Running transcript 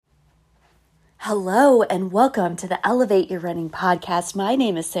Hello and welcome to the Elevate Your Running podcast. My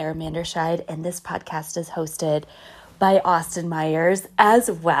name is Sarah Manderscheid, and this podcast is hosted by Austin Myers as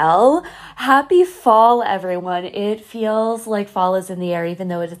well. Happy fall, everyone. It feels like fall is in the air, even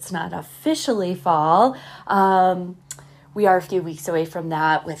though it's not officially fall. We are a few weeks away from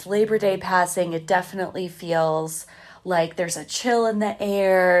that. With Labor Day passing, it definitely feels like there's a chill in the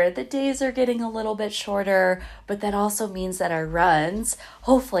air. The days are getting a little bit shorter, but that also means that our runs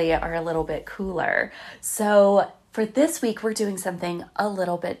hopefully are a little bit cooler. So for this week, we're doing something a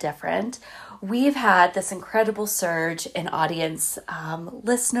little bit different. We've had this incredible surge in audience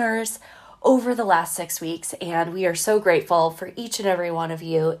listeners over the last 6 weeks, and we are so grateful for each and every one of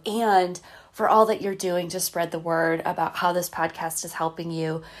you and for all that you're doing to spread the word about how this podcast is helping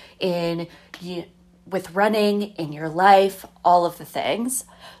you with running, in your life, all of the things.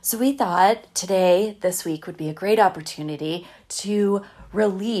 So we thought this week would be a great opportunity to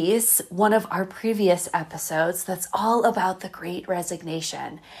release one of our previous episodes that's all about the Great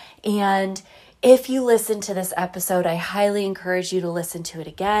Resignation. And if you listen to this episode, I highly encourage you to listen to it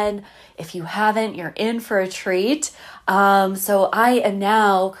again. If you haven't, you're in for a treat. So I am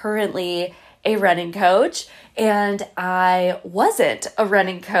now currently a running coach, and I wasn't a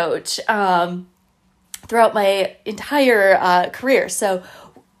running coach throughout my entire career. So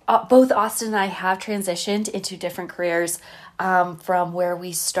both Austin and I have transitioned into different careers from where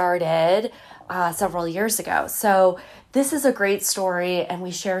we started several years ago. So this is a great story, and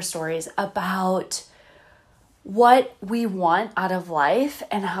we share stories about what we want out of life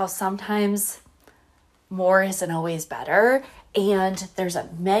and how sometimes more isn't always better. And there's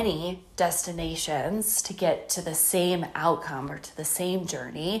many destinations to get to the same outcome or to the same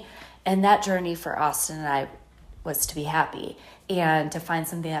journey. And that journey for Austin and I was to be happy and to find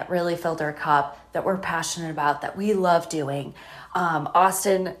something that really filled our cup, that we're passionate about, that we love doing.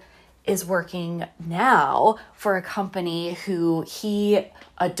 Austin is working now for a company who he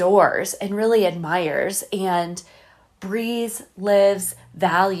adores and really admires and breathes, lives,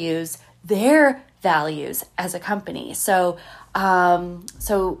 values their values as a company. So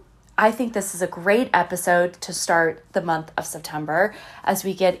I think this is a great episode to start the month of September as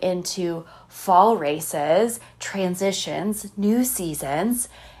we get into fall races, transitions, new seasons,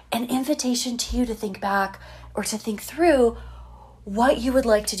 an invitation to you to think back or to think through what you would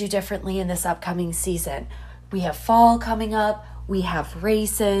like to do differently in this upcoming season. We have fall coming up, we have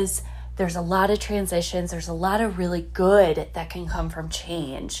races, there's a lot of transitions, there's a lot of really good that can come from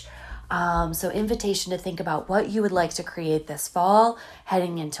change. So invitation to think about what you would like to create this fall,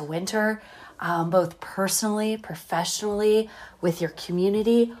 heading into winter, both personally, professionally, with your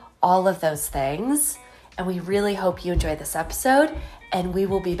community, all of those things. And we really hope you enjoy this episode. And we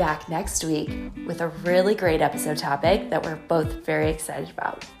will be back next week with a really great episode topic that we're both very excited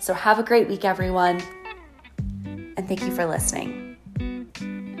about. So have a great week, everyone. And thank you for listening.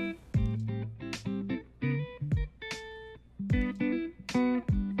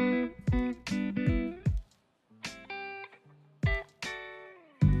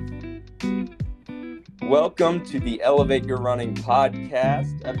 Welcome to the Elevate Your Running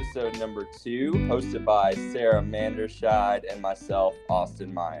podcast, episode number 2, hosted by Sarah Manderscheid and myself,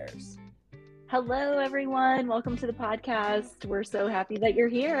 Austin Myers. Hello, everyone. Welcome to the podcast. We're so happy that you're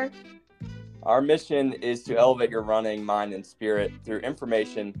here. Our mission is to elevate your running mind and spirit through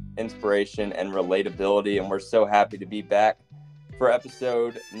information, inspiration, and relatability. And we're so happy to be back for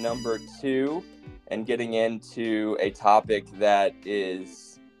episode number 2 and getting into a topic that is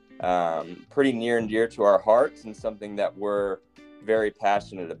pretty near and dear to our hearts and something that we're very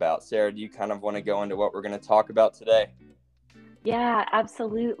passionate about. Sarah, do you kind of want to go into what we're going to talk about today? Yeah,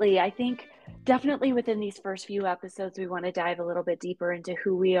 absolutely. I think definitely within these first few episodes, we want to dive a little bit deeper into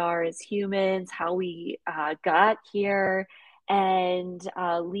who we are as humans, how we got here, and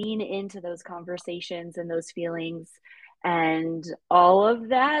lean into those conversations and those feelings and all of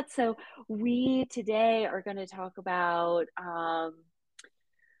that. So we today are going to talk about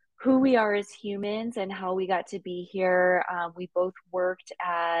who we are as humans and how we got to be here. We both worked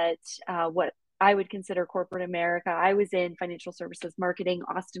at what I would consider corporate America. I was in financial services marketing.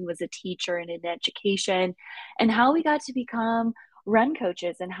 Austin was a teacher and in education, and how we got to become run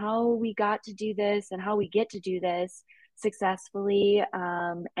coaches and how we got to do this and how we get to do this successfully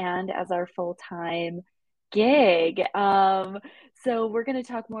and as our full-time gig. So we're going to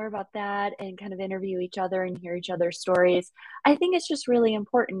talk more about that and kind of interview each other and hear each other's stories. I think it's just really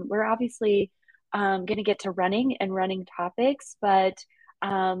important. We're obviously going to get to running and running topics, but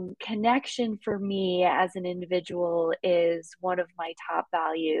connection for me as an individual is one of my top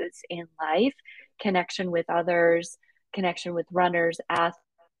values in life. Connection with others, connection with runners, athletes,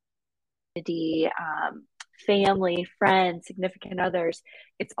 family, friends, significant others.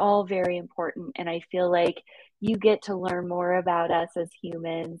 It's all very important. And I feel like you get to learn more about us as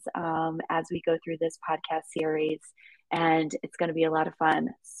humans as we go through this podcast series. And it's going to be a lot of fun.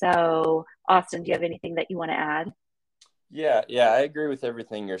 So, Austin, do you have anything that you want to add? Yeah, I agree with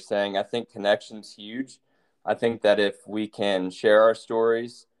everything you're saying. I think connection's huge. I think that if we can share our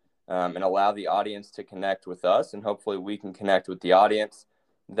stories and allow the audience to connect with us, and hopefully we can connect with the audience,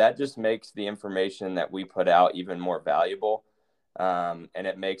 that just makes the information that we put out even more valuable. And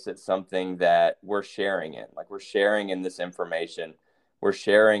it makes it something that we're sharing in. Like, we're sharing in this information. We're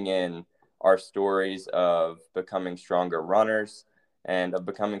sharing in our stories of becoming stronger runners and of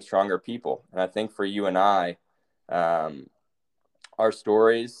becoming stronger people. And I think for you and I, our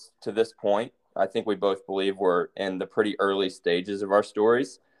stories to this point, I think we both believe we're in the pretty early stages of our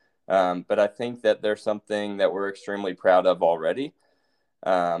stories. But I think that there's something that we're extremely proud of already.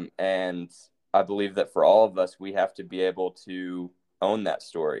 And I believe that for all of us, we have to be able to own that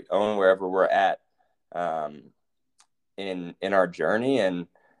story, own wherever we're at in our journey. And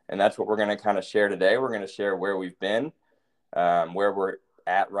that's what we're going to kind of share today. We're going to share where we've been, where we're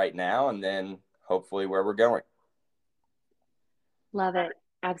at right now, and then hopefully where we're going. Love it.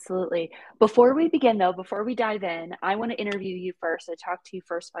 Absolutely. Before we begin, though, before we dive in, I want to interview you first. I talk to you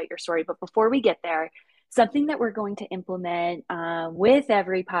first about your story. But before we get there, something that we're going to implement with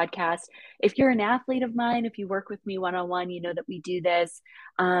every podcast. If you're an athlete of mine, if you work with me one-on-one, you know that we do this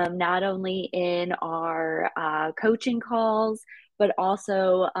not only in our coaching calls, but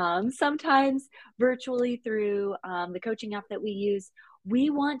also sometimes virtually through the coaching app that we use.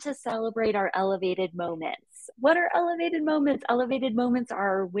 We want to celebrate our elevated moments. What are elevated moments? Elevated moments are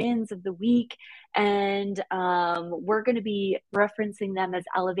our wins of the week, and we're going to be referencing them as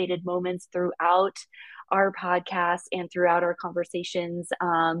elevated moments throughout our podcast and throughout our conversations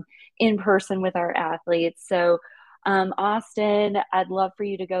in person with our athletes. So, Austin, I'd love for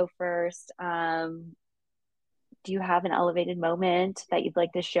you to go first. Do you have an elevated moment that you'd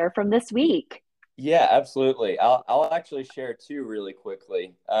like to share from this week? Yeah, absolutely. I'll actually share two really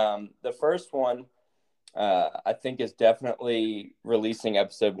quickly. The first one, I think, is definitely releasing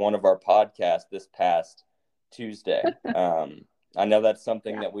episode 1 of our podcast this past Tuesday. I know that's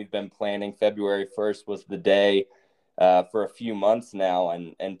something that we've been planning. February 1st was the day for a few months now,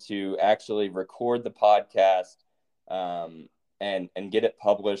 and to actually record the podcast and get it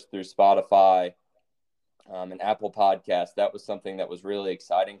published through Spotify and Apple Podcasts, that was something that was really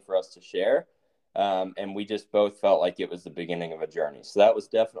exciting for us to share. And we just both felt like it was the beginning of a journey. So that was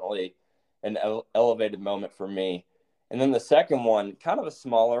definitely an elevated moment for me. And then the second one, kind of a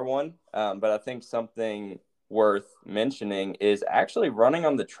smaller one, but I think something worth mentioning is actually running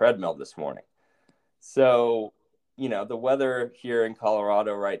on the treadmill this morning. So, the weather here in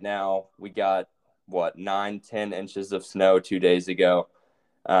Colorado right now, we got 9-10 inches of snow 2 days ago.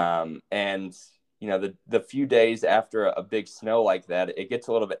 And the few days after a big snow like that, it gets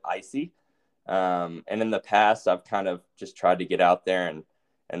a little bit icy. And in the past, I've kind of just tried to get out there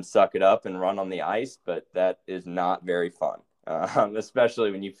and suck it up and run on the ice, but that is not very fun,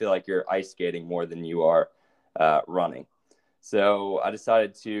 especially when you feel like you're ice skating more than you are running. So I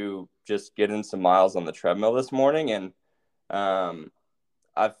decided to just get in some miles on the treadmill this morning, and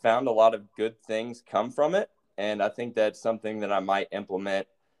I've found a lot of good things come from it. And I think that's something that I might implement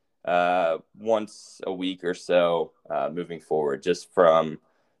once a week or so moving forward, just from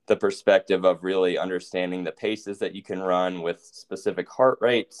the perspective of really understanding the paces that you can run with specific heart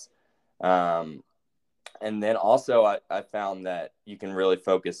rates. And then also I found that you can really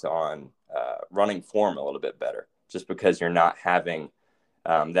focus on running form a little bit better, just because you're not having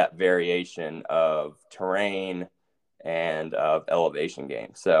that variation of terrain and of elevation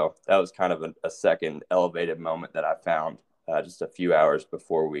gain. So that was kind of a second elevated moment that I found just a few hours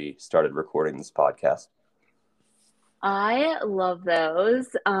before we started recording this podcast. I love those.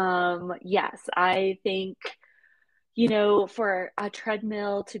 Yes, I think, for a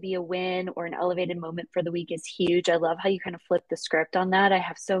treadmill to be a win or an elevated moment for the week is huge. I love how you kind of flip the script on that. I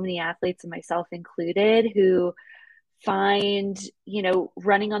have so many athletes, and myself included, who find,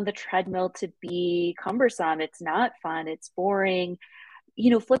 running on the treadmill to be cumbersome. It's not fun. It's boring.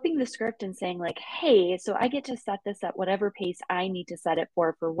 Flipping the script and saying like, hey, so I get to set this at whatever pace I need to set it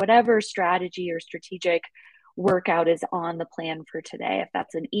for whatever strategy or strategic workout is on the plan for today. If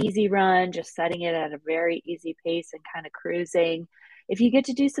that's an easy run, just setting it at a very easy pace and kind of cruising. If you get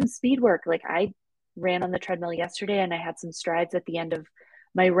to do some speed work, like I ran on the treadmill yesterday and I had some strides at the end of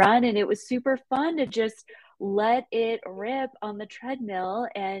my run, and it was super fun to just let it rip on the treadmill.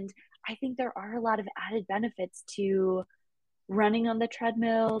 And I think there are a lot of added benefits to running on the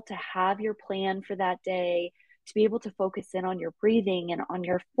treadmill, to have your plan for that day, to be able to focus in on your breathing and on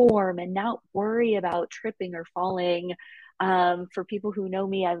your form and not worry about tripping or falling. For people who know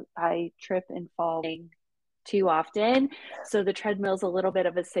me, I trip and fall too often. So the treadmill's a little bit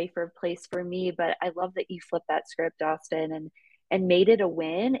of a safer place for me, but I love that you flipped that script, Austin, and made it a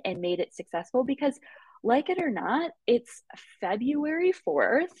win and made it successful, because like it or not, it's February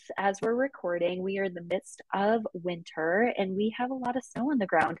 4th as we're recording. We are in the midst of winter and we have a lot of snow on the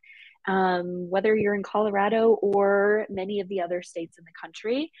ground. Whether you're in Colorado or many of the other states in the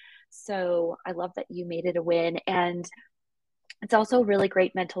country. So I love that you made it a win. And it's also a really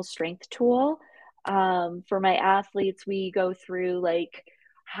great mental strength tool. For my athletes, we go through like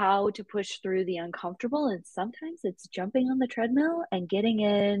how to push through the uncomfortable. And sometimes it's jumping on the treadmill and getting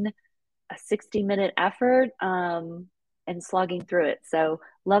in a 60-minute effort and slogging through it. So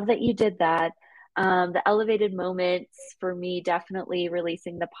love that you did that. The elevated moments for me, definitely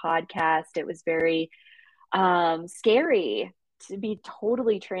releasing the podcast. It was very scary, to be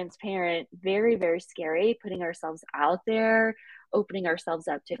totally transparent. Very, very scary, putting ourselves out there, opening ourselves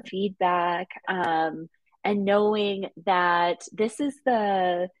up to feedback, and knowing that this is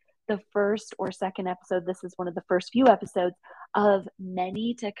the first or second episode. This is one of the first few episodes of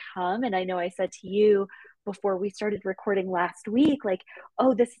many to come. And I know I said to you before we started recording last week, like,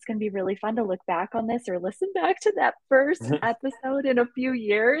 oh, this is going to be really fun to look back on this or listen back to that first episode in a few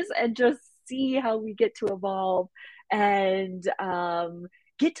years and just see how we get to evolve and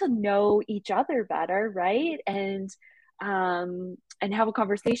get to know each other better, right? And have a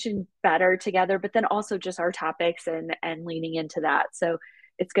conversation better together, but then also just our topics and leaning into that. So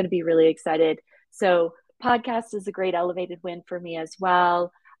it's going to be really excited. So podcast is a great elevated win for me as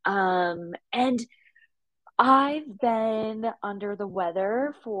well. And I've been under the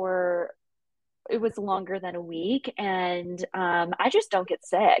weather for, it was longer than a week, and I just don't get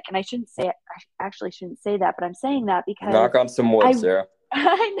sick. And I actually shouldn't say that, but I'm saying that because knock on some wood, Sarah.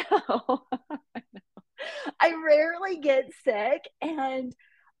 I know. I rarely get sick, and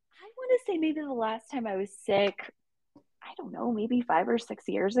I want to say maybe the last time I was sick, I don't know, maybe 5 or 6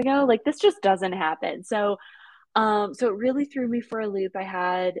 years ago. Like, this just doesn't happen. So it really threw me for a loop. I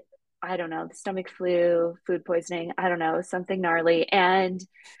had, I don't know, the stomach flu, food poisoning, I don't know, something gnarly. And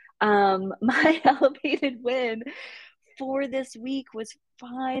my elevated win for this week was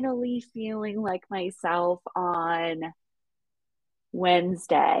finally feeling like myself on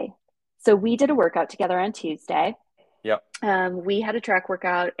Wednesday. So we did a workout together on Tuesday. Yep. We had a track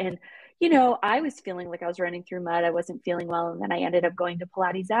workout, and I was feeling like I was running through mud. I wasn't feeling well, and then I ended up going to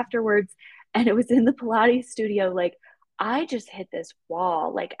Pilates afterwards. And it was in the Pilates studio, like I just hit this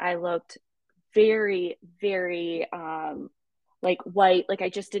wall. Like I looked very, very like white. Like I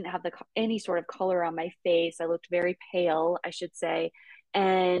just didn't have any sort of color on my face. I looked very pale, I should say,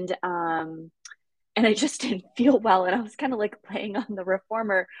 and I just didn't feel well. And I was kind of like laying on the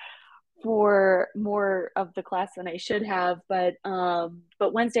reformer for more of the class than I should have. But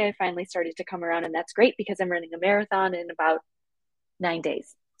Wednesday I finally started to come around, and that's great because I'm running a marathon in about 9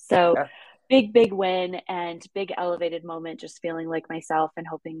 days. So yeah. Big win and big elevated moment, just feeling like myself and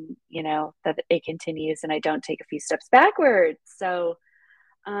hoping, that it continues and I don't take a few steps backwards. So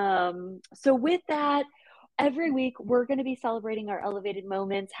with that, every week we're going to be celebrating our elevated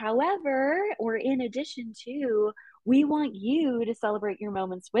moments. However, or in addition to, we want you to celebrate your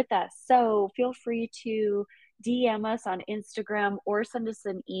moments with us. So feel free to DM us on Instagram or send us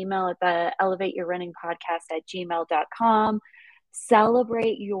an email at the elevateyourrunningpodcast@gmail.com.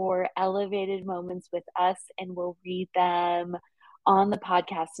 Celebrate your elevated moments with us, and we'll read them on the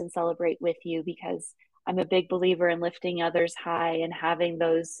podcast and celebrate with you, because I'm a big believer in lifting others high and having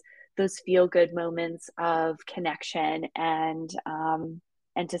those feel good moments of connection and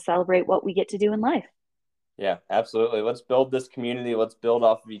to celebrate what we get to do in life. Yeah, absolutely. Let's build this community. Let's build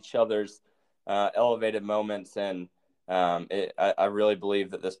off of each other's elevated moments. And I really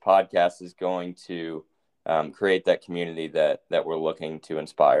believe that this podcast is going to create that community that we're looking to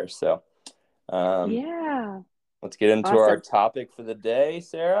inspire. So let's get into our topic for the day,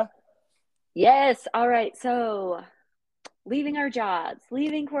 Sarah. Yes. All right. So leaving our jobs,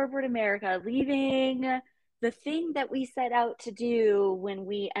 leaving corporate America, leaving the thing that we set out to do when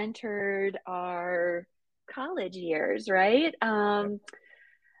we entered our college years, right? And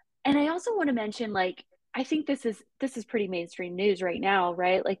I also want to mention, like, I think this is pretty mainstream news right now,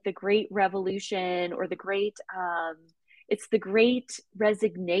 right? Like the great revolution, or the great it's the great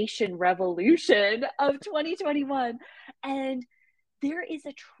resignation revolution of 2021. And there is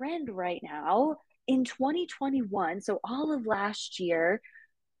a trend right now in 2021. So all of last year,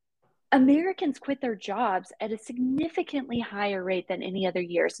 Americans quit their jobs at a significantly higher rate than any other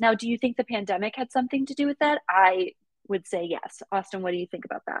years. Now, do you think the pandemic had something to do with that? I would say yes. Austin, what do you think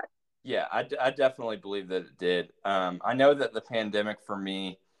about that? Yeah, I definitely believe that it did. I know that the pandemic for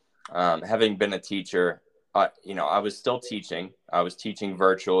me, having been a teacher, I was still teaching. I was teaching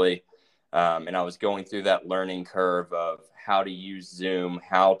virtually, and I was going through that learning curve of how to use Zoom,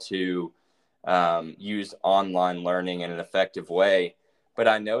 how to use online learning in an effective way. But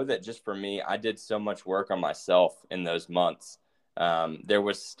I know that just for me, I did so much work on myself in those months. There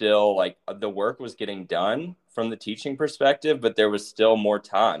was still like the work was getting done from the teaching perspective, but there was still more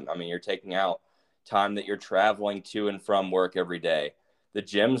time. I mean, you're taking out time that you're traveling to and from work every day. The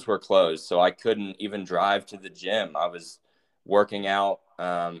gyms were closed, so I couldn't even drive to the gym. I was working out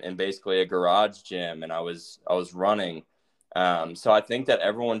in basically a garage gym, and I was running. So I think that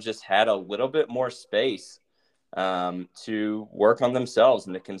everyone just had a little bit more space to work on themselves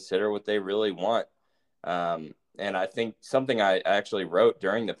and to consider what they really want. And I think something I actually wrote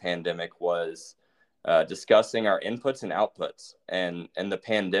during the pandemic was discussing our inputs and outputs, and the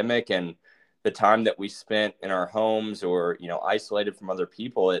pandemic and the time that we spent in our homes or isolated from other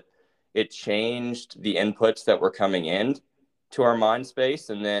people. It changed the inputs that were coming in to our mind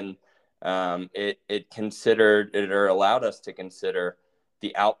space, and then it considered it, or allowed us to consider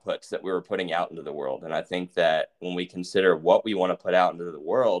the outputs that we were putting out into the world. And I think that when we consider what we want to put out into the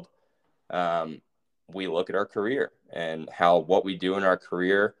world, we look at our career and how what we do in our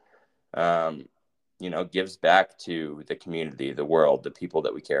career, gives back to the community, the world, the people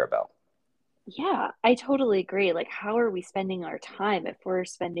that we care about. Yeah, I totally agree. Like, how are we spending our time if we're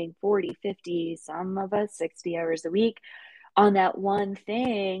spending 40, 50, some of us 60 hours a week on that one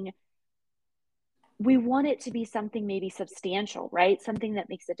thing? We want it to be something maybe substantial, right? Something that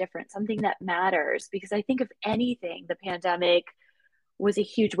makes a difference, something that matters. Because I think, if anything, the pandemic was a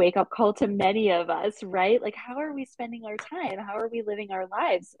huge wake up call to many of us, right? Like, how are we spending our time? How are we living our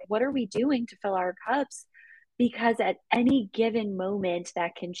lives? What are we doing to fill our cups? Because at any given moment,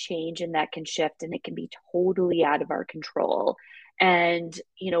 that can change and that can shift, and it can be totally out of our control. And,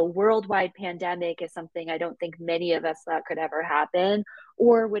 worldwide pandemic is something I don't think many of us thought could ever happen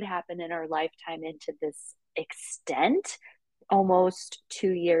or would happen in our lifetime into this extent, almost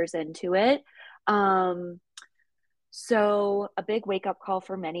 2 years into it. So a big wake up call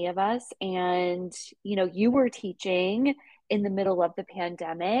for many of us. And, you were teaching in the middle of the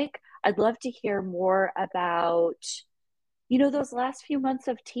pandemic. I'd love to hear more about, those last few months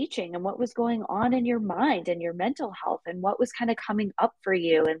of teaching and what was going on in your mind and your mental health and what was kind of coming up for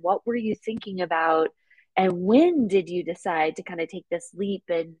you and what were you thinking about, and when did you decide to kind of take this leap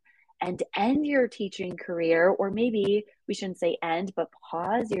and end your teaching career, or maybe we shouldn't say end, but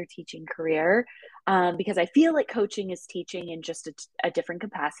pause your teaching career, because I feel like coaching is teaching in just a different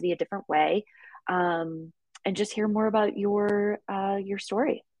capacity, a different way, and just hear more about your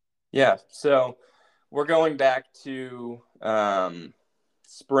story. Yeah. So we're going back to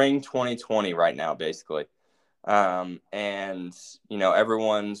spring 2020 right now, basically. And,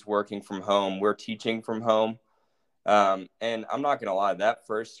 everyone's working from home. We're teaching from home. And I'm not going to lie, that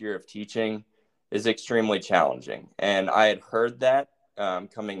first year of teaching is extremely challenging. And I had heard that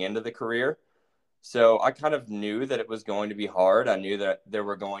coming into the career. So I kind of knew that it was going to be hard. I knew that there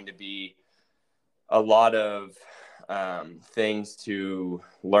were going to be a lot of things to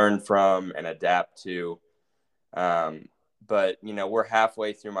learn from and adapt to. But, we're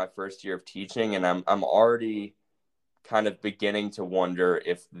halfway through my first year of teaching, and I'm already kind of beginning to wonder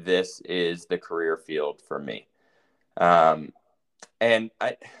if this is the career field for me. And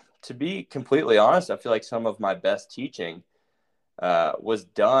to be completely honest, I feel like some of my best teaching was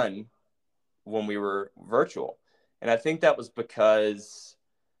done when we were virtual. And I think that was because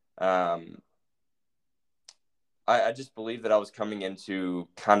I just believe that I was coming into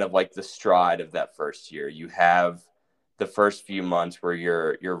kind of like the stride of that first year. You have the first few months where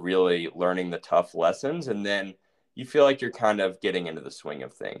you're really learning the tough lessons, and then you feel like you're kind of getting into the swing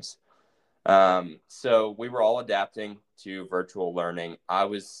of things. So we were all adapting to virtual learning. I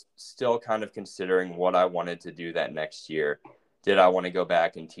was still kind of considering what I wanted to do that next year. Did I want to go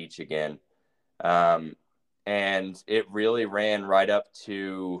back and teach again? And it really ran right up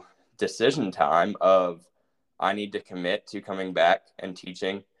to decision time of I need to commit to coming back and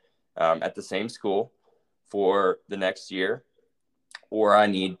teaching at the same school for the next year, or I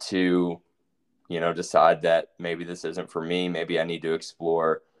need to, decide that maybe this isn't for me. Maybe I need to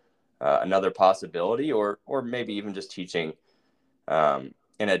explore another possibility, or maybe even just teaching in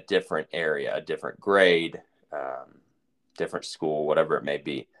a different area, a different grade, different school, whatever it may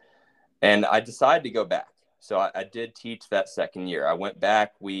be. And I decided to go back. So I did teach that second year. I went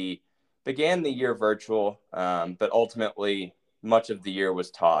back. We began the year virtual, but ultimately much of the year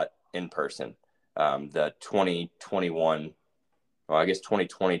was taught in person. The 2021, well, I guess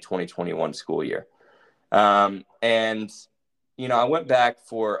 2020, 2021 school year. And, I went back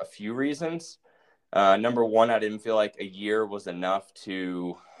for a few reasons. Number one, I didn't feel like a year was enough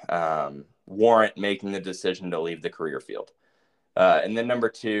to warrant making the decision to leave the career field. And then number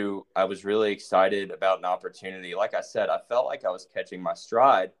two, I was really excited about an opportunity. Like I said, I felt like I was catching my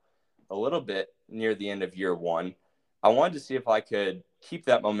stride a little bit near the end of year one. I wanted to see if I could keep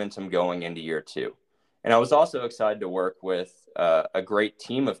that momentum going into year two. And I was also excited to work with a great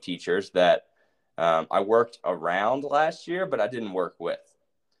team of teachers that I worked around last year, but I didn't work with.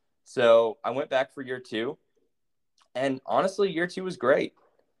 So I went back for year two. And honestly, year two was great.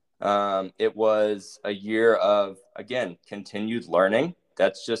 It was a year of, again, continued learning.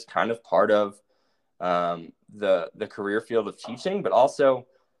 That's just kind of part of the career field of teaching, but also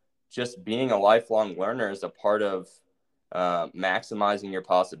just being a lifelong learner is a part of maximizing your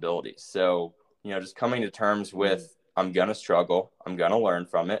possibilities. So, just coming to terms with, I'm going to struggle, I'm going to learn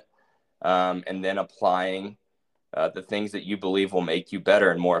from it, and then applying the things that you believe will make you better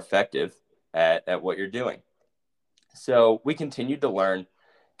and more effective at what you're doing. So we continued to learn,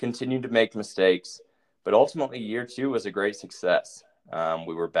 continued to make mistakes, but ultimately year two was a great success.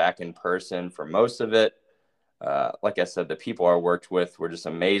 We were back in person for most of it. Like I said, the people I worked with were just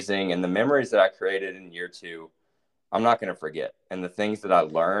amazing. And the memories that I created in year two, I'm not going to forget. And the things that I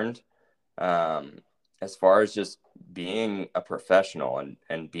learned as far as just being a professional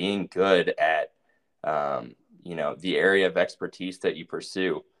and being good at, the area of expertise that you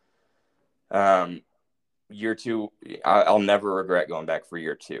pursue. Year two, I'll never regret going back for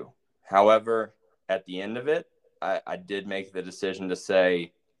year two. However, at the end of it, I did make the decision to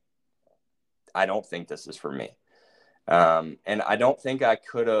say, I don't think this is for me. And I don't think I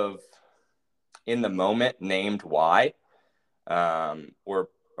could have, in the moment, named why, or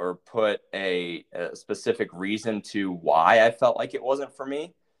put a specific reason to why I felt like it wasn't for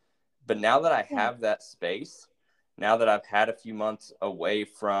me. But now that I have that space, now that I've had a few months away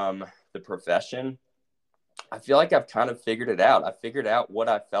from the profession, I feel like I've kind of figured it out. I figured out what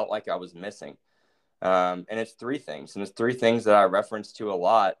I felt like I was missing. And it's three things. And it's three things that I reference to a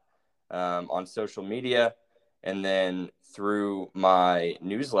lot on social media. And then through my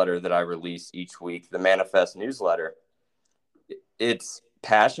newsletter that I release each week, the Manifest newsletter. It's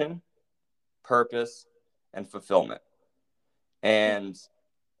passion, purpose, and fulfillment. And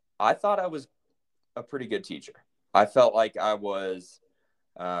I thought I was a pretty good teacher. I felt like I was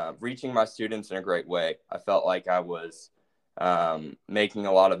reaching my students in a great way. I felt like I was making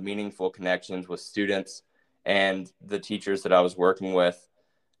a lot of meaningful connections with students and the teachers that I was working with.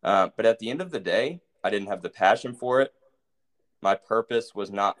 But at the end of the day, I didn't have the passion for it. My purpose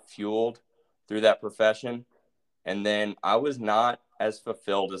was not fueled through that profession. And then I was not as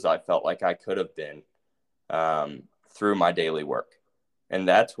fulfilled as I felt like I could have been through my daily work. And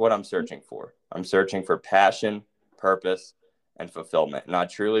that's what I'm searching for. I'm searching for passion, purpose, and fulfillment. And I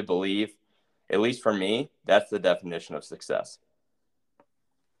truly believe, at least for me, that's the definition of success.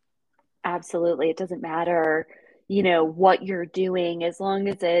 Absolutely. It doesn't matter, what you're doing, as long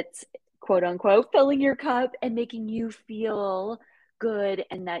as it's quote unquote filling your cup and making you feel good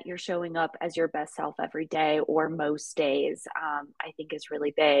and that you're showing up as your best self every day or most days, I think is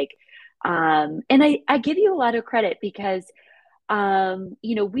really big. And I give you a lot of credit because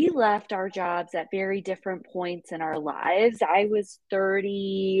we left our jobs at very different points in our lives. I was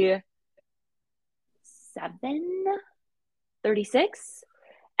 37, 36,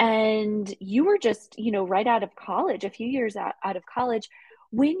 and you were just, right out of college, a few years out of college.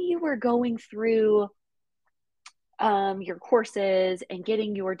 When you were going through your courses and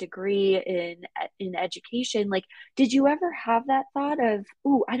getting your degree in education, like, did you ever have that thought of,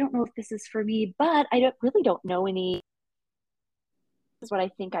 "Ooh, I don't know if this is for me, but I don't know any is what I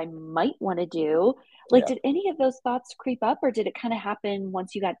think I might want to do." Like, Yeah. did any of those thoughts creep up, or did it kind of happen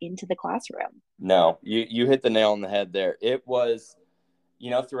once you got into the classroom? No, you hit the nail on the head there. It was,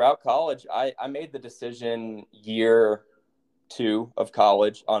 throughout college, I made the decision year two of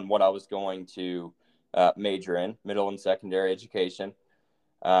college on what I was going to major in, middle and secondary education,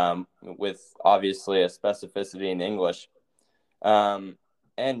 with obviously a specificity in English.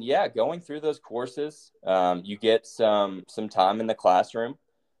 And yeah, going through those courses, you get some time in the classroom.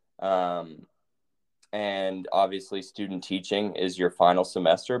 And obviously student teaching is your final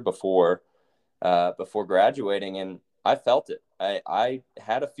semester before graduating. And I felt it. I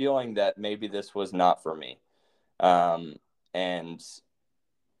had a feeling that maybe this was not for me. And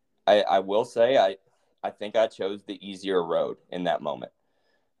I will say, I think I chose the easier road in that moment.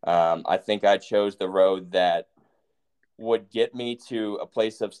 I think I chose the road that would get me to a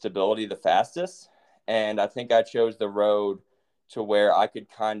place of stability the fastest. And I think I chose the road to where I could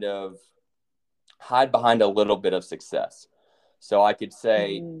kind of hide behind a little bit of success. So I could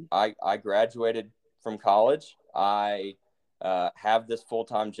say, Mm. I graduated from college. I have this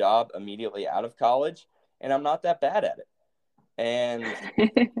full-time job immediately out of college, and I'm not that bad at it. And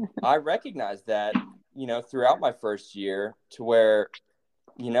I recognize that, throughout my first year, to where,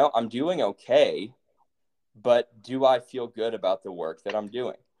 I'm doing okay, but do I feel good about the work that I'm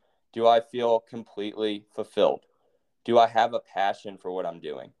doing? Do I feel completely fulfilled? Do I have a passion for what I'm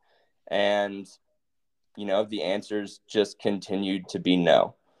doing? And, the answers just continued to be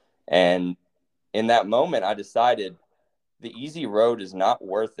no. And in that moment, I decided the easy road is not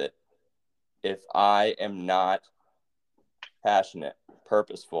worth it if I am not passionate,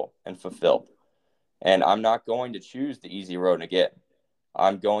 purposeful, and fulfilled. And I'm not going to choose the easy road again.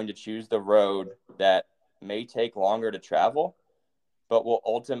 I'm going to choose the road that may take longer to travel, but will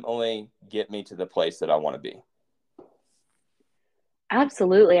ultimately get me to the place that I want to be.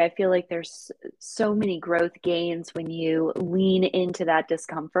 Absolutely. I feel like there's so many growth gains when you lean into that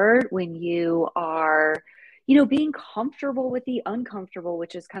discomfort, when you are, being comfortable with the uncomfortable,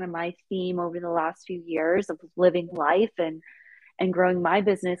 which is kind of my theme over the last few years of living life and growing my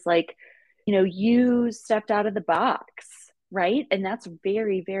business. Like, you stepped out of the box, right? And that's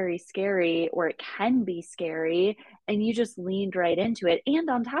very, very scary, or it can be scary. And you just leaned right into it. And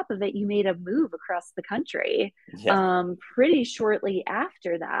on top of it, you made a move across the country Yeah. pretty shortly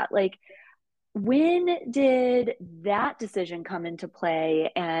after that. Like, when did that decision come into play?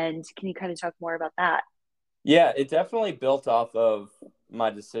 And can you kind of talk more about that? Yeah, it definitely built off of my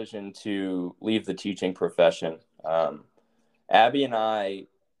decision to leave the teaching profession. Abby and I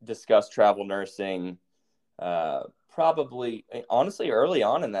discussed travel nursing probably, honestly, early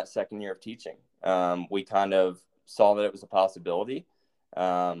on in that second year of teaching. We kind of saw that it was a possibility.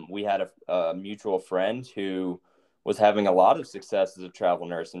 We had a mutual friend who was having a lot of success as a travel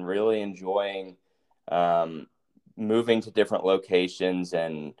nurse and really enjoying um, moving to different locations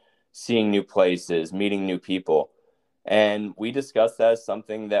and seeing new places, meeting new people. And we discussed that as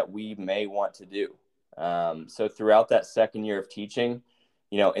something that we may want to do. So throughout that second year of teaching,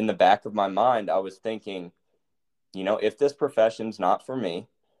 in the back of my mind, I was thinking, if this profession's not for me,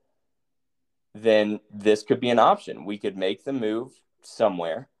 then this could be an option. We could make the move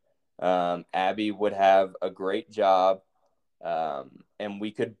somewhere. Abby would have a great job, and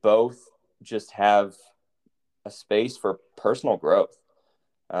we could both just have a space for personal growth.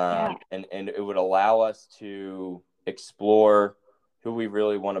 Yeah. And it would allow us to explore who we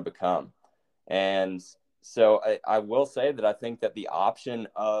really want to become. And so I will say that I think that the option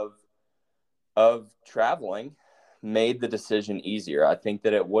of traveling made the decision easier. I think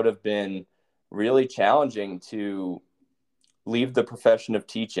that it would have been really challenging to leave the profession of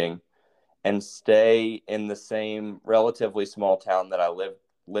teaching and stay in the same relatively small town that I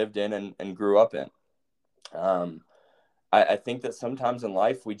lived in and grew up in. Um, I think that sometimes in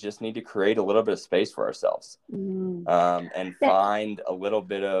life we just need to create a little bit of space for ourselves, Mm. and That, find a little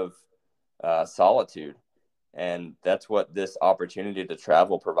bit of solitude. And that's what this opportunity to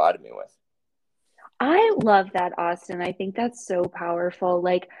travel provided me with. I love that, Austin. I think that's so powerful.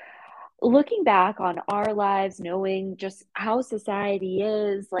 Like, looking back on our lives, knowing just how society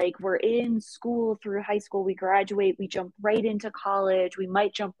is, like, we're in school through high school, we graduate, we jump right into college, we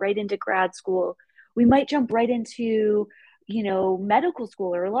might jump right into grad school, we might jump right into, medical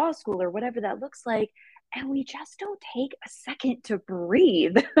school or law school or whatever that looks like. And we just don't take a second to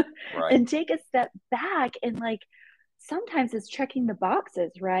breathe Right. and take a step back. And like, sometimes it's checking the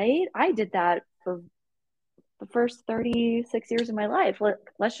boxes, right? I did that for the first 36 years of my life.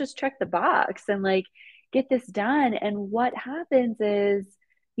 Let's just check the box and like get this done. And what happens is,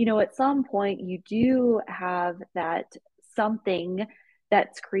 at some point you do have that something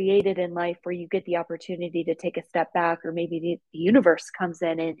that's created in life where you get the opportunity to take a step back, or maybe the universe comes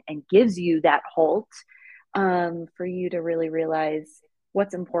in and gives you that halt, for you to really realize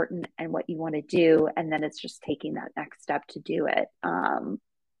what's important and what you want to do. And then it's just taking that next step to do it.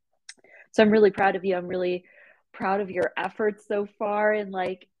 So I'm really proud of you. I'm really proud of your efforts so far in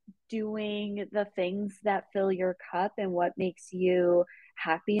like doing the things that fill your cup and what makes you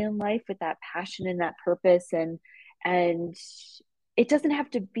happy in life, with that passion and that purpose. And it doesn't have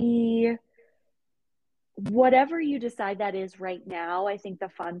to be whatever you decide that is right now. I think the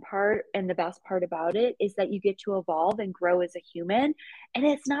fun part and the best part about it is that you get to evolve and grow as a human. And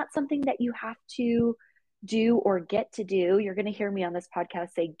it's not something that you have to do or get to do. You're going to hear me on this podcast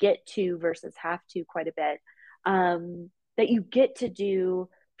say get to versus have to quite a bit. That you get to do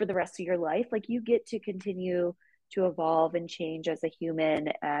for the rest of your life. Like you get to continue to evolve and change as a human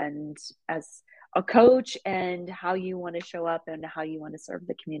and as a coach, and how you want to show up and how you want to serve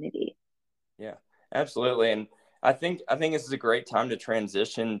the community. Yeah, absolutely. And I think this is a great time to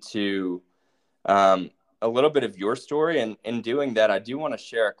transition to a little bit of your story. And in doing that, I do want to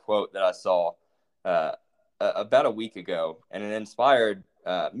share a quote that I saw uh, about a week ago, and it inspired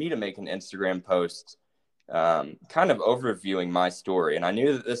me to make an Instagram post kind of overviewing my story. And I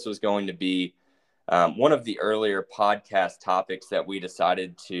knew that this was going to be one of the earlier podcast topics that we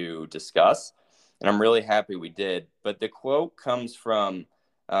decided to discuss, and I'm really happy we did. But the quote comes from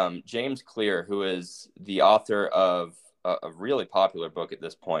James Clear, who is the author of a really popular book at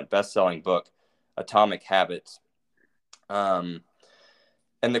this point, best-selling book, Atomic Habits. And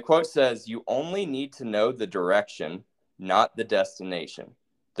the quote says, "You only need to know the direction, not the destination.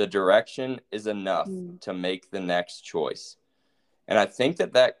 The direction is enough to make the next choice." And I think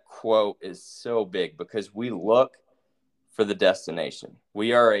that quote is so big because we look for the destination.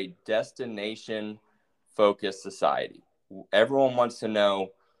 We are a destination-focused society. Everyone wants to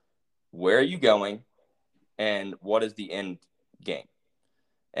know, where are you going and what is the end game?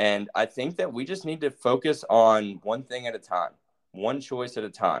 And I think that we just need to focus on one thing at a time, one choice at a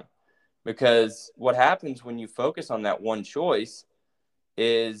time. Because what happens when you focus on that one choice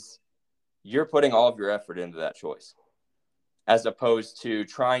is you're putting all of your effort into that choice, as opposed to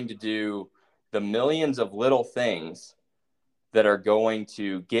trying to do the millions of little things that are going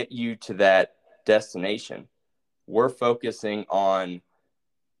to get you to that destination. We're focusing on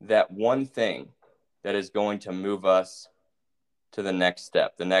that one thing that is going to move us to the next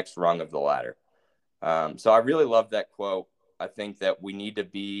step, the next rung of the ladder. So I really love that quote. I think that we need to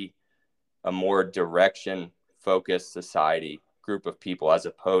be a more direction-focused society, group of people, as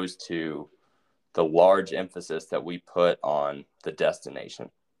opposed to the large emphasis that we put on the destination.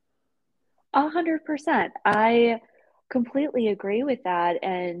 100%. I completely agree with that.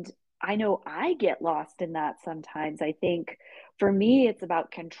 And I know I get lost in that sometimes. I think for me, it's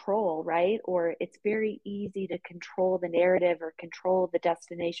about control, right? Or it's very easy to control the narrative or control the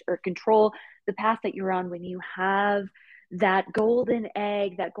destination or control the path that you're on when you have that golden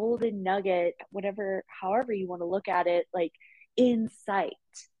egg, that golden nugget, whatever, however you want to look at it, like in sight.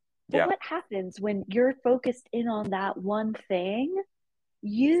 But Yeah. what happens when you're focused in on that one thing?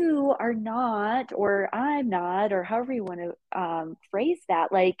 You are not, or I'm not, or however you want to phrase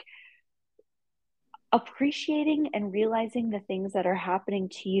that, like appreciating and realizing the things that are happening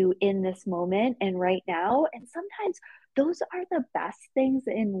to you in this moment and right now. And sometimes those are the best things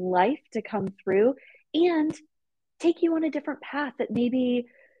in life to come through and take you on a different path that maybe,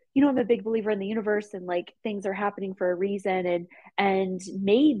 I'm a big believer in the universe and like things are happening for a reason. And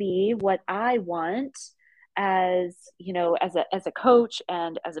maybe what I want as, as a coach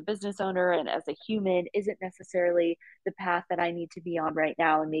and as a business owner and as a human isn't necessarily the path that I need to be on right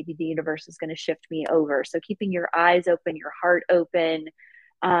now. And maybe the universe is going to shift me over. So keeping your eyes open, your heart open,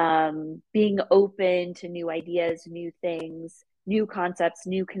 being open to new ideas, new things, new concepts,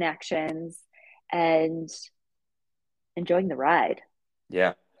 new connections, and enjoying the ride.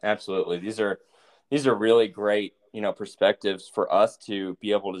 Yeah, absolutely. These are really great, perspectives for us to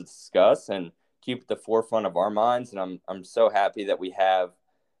be able to discuss and keep at the forefront of our minds. And I'm so happy that we have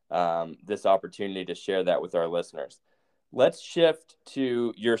this opportunity to share that with our listeners. Let's shift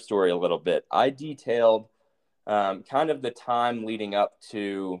to your story a little bit. I detailed kind of the time leading up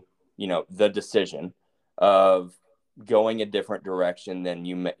to, the decision of going a different direction than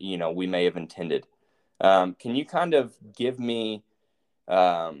we may have intended. Can you kind of give me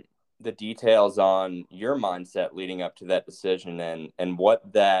the details on your mindset leading up to that decision and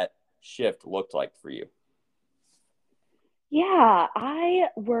what that shift looked like for you? Yeah, I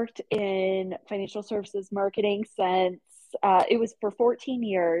worked in financial services marketing since it was for 14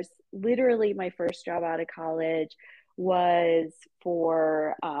 years. Literally, my first job out of college was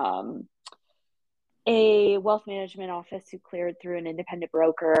for a wealth management office who cleared through an independent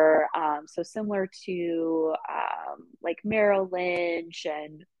broker. So similar to like Merrill Lynch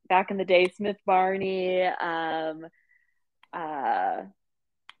and back in the day, Smith Barney.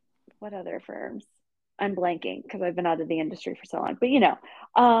 What other firms? I'm blanking because I've been out of the industry for so long, but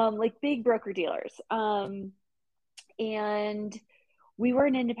like big broker dealers. And we were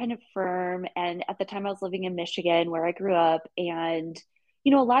an independent firm. And at the time I was living in Michigan where I grew up, and,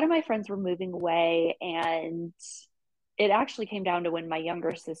 a lot of my friends were moving away, and it actually came down to when my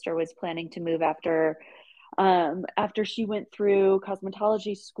younger sister was planning to move after she went through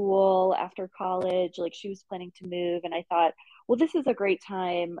cosmetology school after college. Like she was planning to move, and I thought, well, this is a great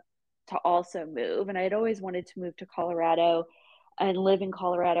time to also move. And I had always wanted to move to Colorado. and live in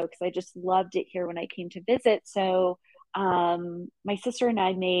Colorado because I just loved it here when I came to visit. So my sister and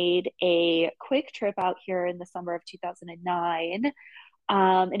I made a quick trip out here in the summer of 2009.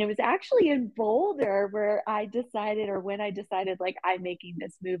 And it was actually in Boulder where I decided, or when I decided, like, I'm making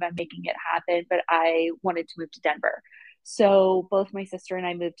this move, I'm making it happen, but I wanted to move to Denver. So both my sister and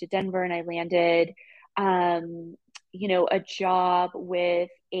I moved to Denver, and I landed, um, a job with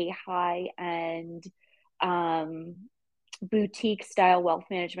a high end um, boutique style wealth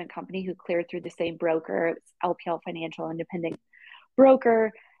management company who cleared through the same broker. It was LPL Financial Independent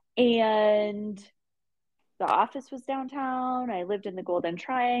Broker. And the office was downtown. I lived in the Golden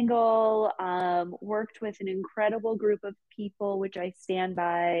Triangle, worked with an incredible group of people, which I stand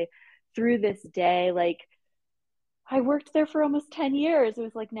by through this day. Like, I worked there for almost 10 years. It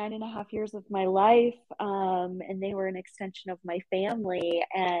was like 9.5 years of my life. And they were an extension of my family.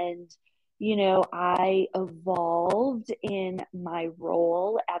 And, I evolved in my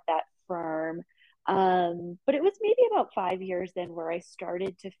role at that firm. But it was maybe about 5 years then where I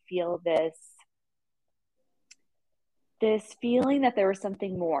started to feel this feeling that there was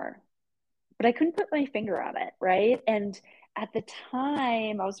something more, but I couldn't put my finger on it, right? And at the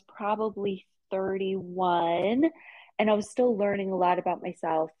time, I was probably 31, and I was still learning a lot about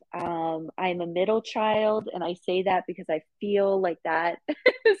myself. I'm a middle child, and I say that because I feel like that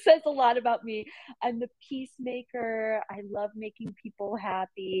says a lot about me. I'm the peacemaker. I love making people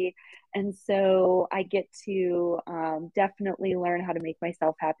happy. And so I get to definitely learn how to make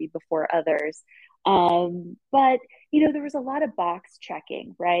myself happy before others. But, there was a lot of box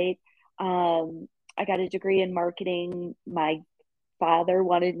checking, right? I got a degree in marketing. My father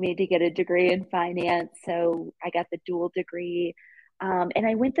wanted me to get a degree in finance, so I got the dual degree. And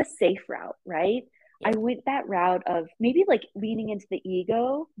I went the safe route, right? I went that route of maybe like leaning into the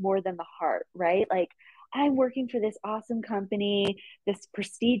ego more than the heart, right? Like, I'm working for this awesome company, this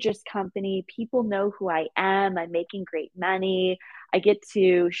prestigious company. People know who I am. I'm making great money. I get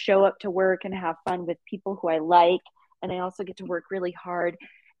to show up to work and have fun with people who I like. And I also get to work really hard.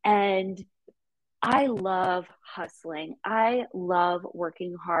 And I love hustling. I love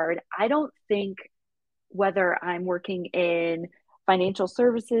working hard. I don't think whether I'm working in financial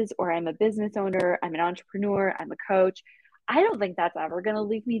services or I'm a business owner, I'm an entrepreneur, I'm a coach, I don't think that's ever going to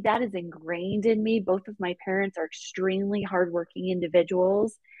leave me. That is ingrained in me. Both of my parents are extremely hardworking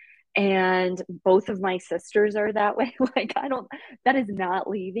individuals, and both of my sisters are that way. Like, that is not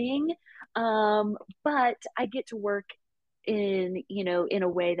leaving. But I get to work in a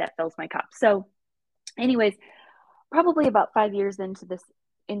way that fills my cup. So, anyways, probably about 5 years into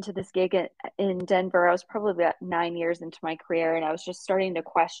this gig in Denver, I was probably about 9 years into my career, and I was just starting to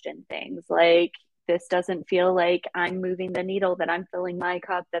question things like, this doesn't feel like I'm moving the needle, that I'm filling my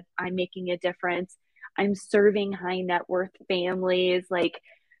cup, that I'm making a difference. I'm serving high net worth families. Like,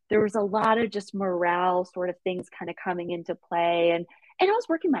 there was a lot of just morale sort of things kind of coming into play, and I was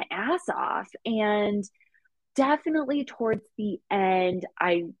working my ass off, and definitely towards the end,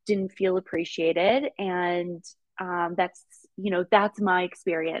 I didn't feel appreciated. And that's my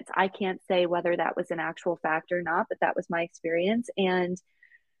experience. I can't say whether that was an actual fact or not, but that was my experience. And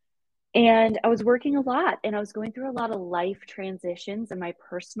I was working a lot, and I was going through a lot of life transitions in my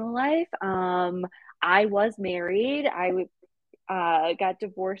personal life. I was married. I got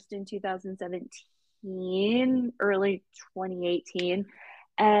divorced in 2017, early 2018.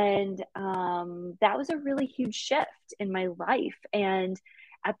 And that was a really huge shift in my life. And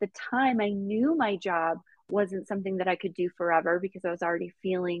at the time, I knew my job wasn't something that I could do forever because I was already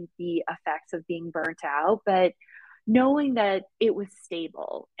feeling the effects of being burnt out. But knowing that it was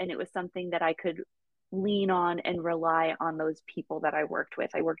stable and it was something that I could lean on and rely on those people that I worked with.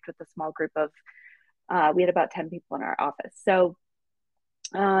 I worked with a small group of, we had about 10 people in our office.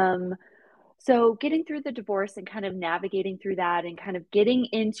 Um, so getting through the divorce and kind of navigating through that and kind of getting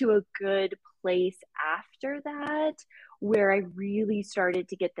into a good place after that, where I really started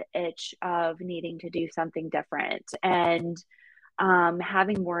to get the itch of needing to do something different and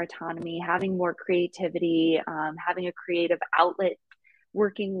having more autonomy, having more creativity, having a creative outlet,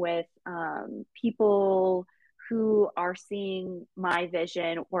 working with people who are seeing my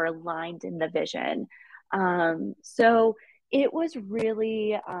vision or aligned in the vision. So it was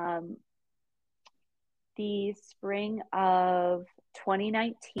really the spring of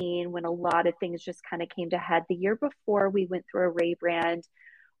 2019 when a lot of things just kind of came to head. The year before, we went through a rebrand,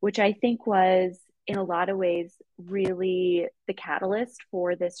 which I think was in a lot of ways really the catalyst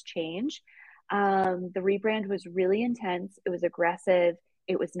for this change. The rebrand was really intense. It was aggressive.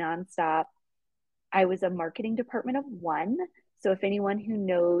 It was nonstop. I was a marketing department of one. So if anyone who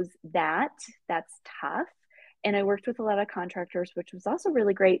knows that, that's tough. and I worked with a lot of contractors, which was also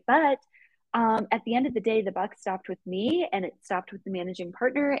really great. But at the end of the day, the buck stopped with me and it stopped with the managing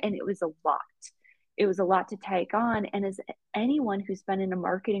partner, and it was a lot. It was a lot to take on. And as anyone who's been in a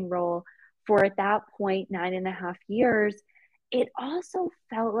marketing role for at that point 9.5 years, it also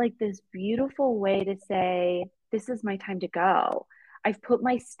felt like this beautiful way to say, this is my time to go. I've put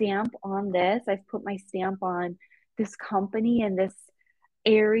my stamp on this. I've put my stamp on this company and this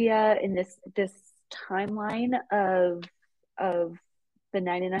area in this timeline of the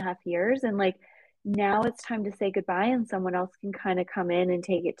 9.5 years. And like, now it's time to say goodbye, and someone else can kind of come in and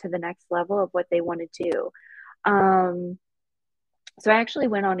take it to the next level of what they want to do. So I actually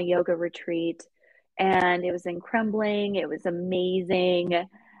went on a yoga retreat, and it was in Krembling. It was amazing.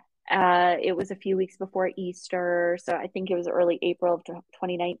 It was a few weeks before Easter, so I think it was early April of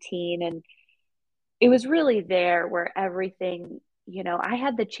 2019. And it was really there where everything, I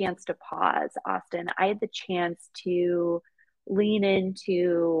had the chance to pause, Austin. I had the chance to lean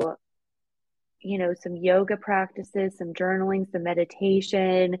into, some yoga practices, some journaling, some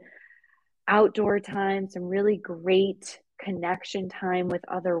meditation, outdoor time, some really great connection time with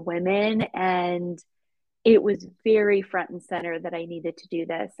other women. And it was very front and center that I needed to do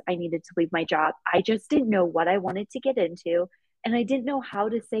this. I needed to leave my job. I just didn't know what I wanted to get into. And I didn't know how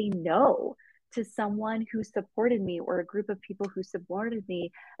to say no to someone who supported me, or a group of people who supported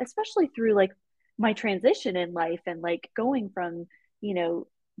me, especially through like my transition in life, and like going from,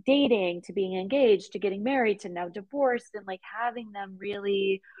 dating to being engaged to getting married to now divorced, and like having them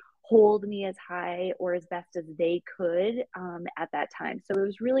really hold me as high or as best as they could at that time. So it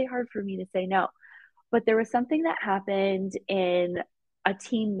was really hard for me to say no. But there was something that happened in a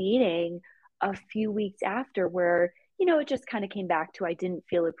team meeting a few weeks after where, it just kind of came back to, I didn't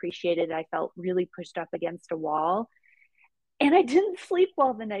feel appreciated. I felt really pushed up against a wall. And I didn't sleep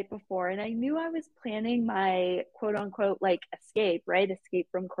well the night before. And I knew I was planning my quote unquote like escape, right? Escape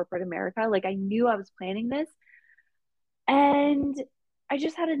from corporate America. Like I knew I was planning this. And I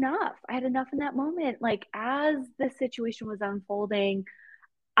just had enough. I had enough in that moment. Like as the situation was unfolding,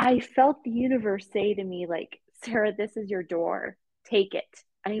 I felt the universe say to me, like, Sarah, this is your door. Take it.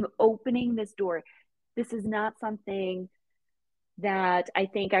 I am opening this door. This is not something that I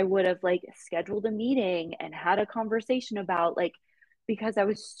think I would have like scheduled a meeting and had a conversation about, like, because I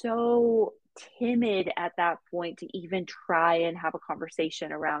was so timid at that point to even try and have a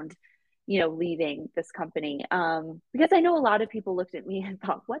conversation around, leaving this company. Because I know a lot of people looked at me and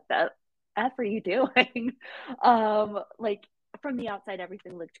thought, what the F are you doing? Like, from the outside,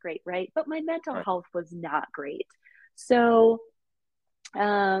 everything looked great, right? But my mental health was not great. So,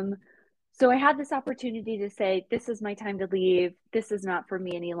 so I had this opportunity to say, this is my time to leave. This is not for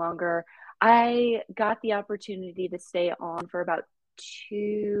me any longer. I got the opportunity to stay on for about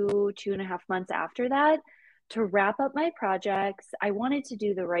 2.5 months after that to wrap up my projects. I wanted to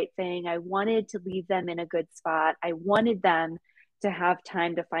do the right thing. I wanted to leave them in a good spot. I wanted them to have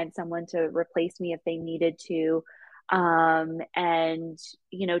time to find someone to replace me if they needed to. And,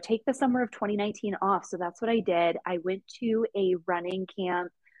 take the summer of 2019 off. So that's what I did. I went to a running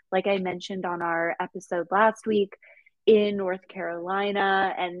camp, like I mentioned on our episode last week, in North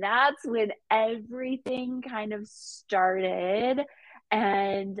Carolina. And that's when everything kind of started.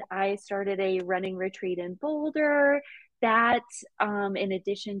 And I started a running retreat in Boulder that, in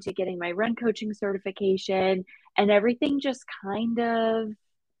addition to getting my run coaching certification, and everything just kind of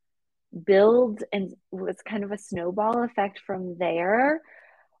build and was kind of a snowball effect from there.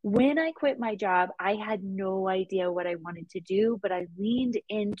 When I quit my job, I had no idea what I wanted to do, but I leaned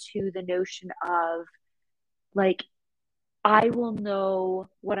into the notion of like, I will know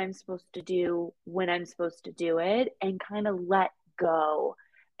what I'm supposed to do when I'm supposed to do it, and kind of let go.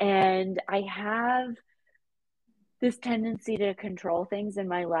 And I have this tendency to control things in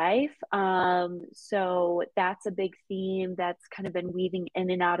my life. So that's a big theme that's kind of been weaving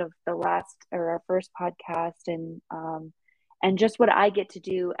in and out of the last, or our first podcast, and just what I get to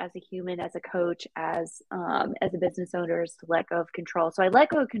do as a human, as a coach, as a business owner, is to let go of control. So I let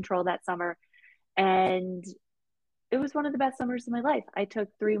go of control that summer, and it was one of the best summers of my life. I took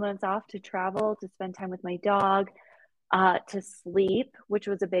 3 months off to travel, to spend time with my dog, to sleep, which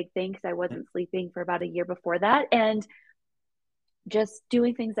was a big thing because I wasn't sleeping for about a year before that, and just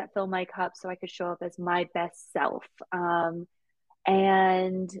doing things that fill my cup so I could show up as my best self.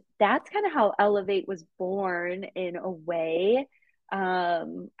 And that's kind of how Elevate was born in a way.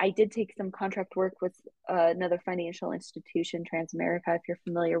 I did take some contract work with another financial institution, Transamerica, if you're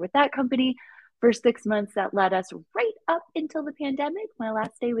familiar with that company, for 6 months. That led us right up until the pandemic. My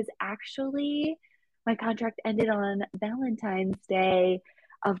last day was actually, my contract ended on Valentine's Day.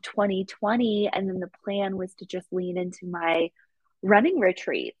 of 2020. And then the plan was to just lean into my running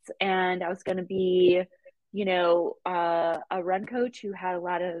retreats. And I was going to be, a run coach who had a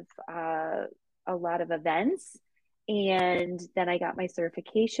lot of events. And then I got my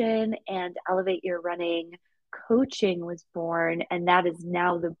certification, and Elevate Your Running coaching was born. And that is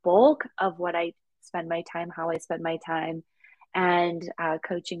now the bulk of what I spend my time, how I spend my time, and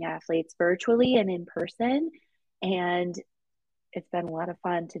coaching athletes virtually and in person. And it's been a lot of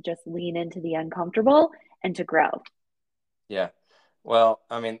fun to just lean into the uncomfortable and to grow. Yeah. Well,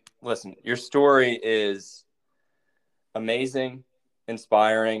 I mean, listen, your story is amazing,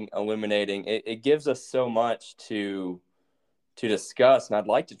 inspiring, illuminating. It gives us so much to discuss, and I'd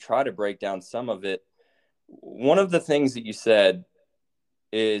like to try to break down some of it. One of the things that you said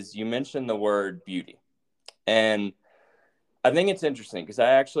is you mentioned the word beauty. And I think it's interesting because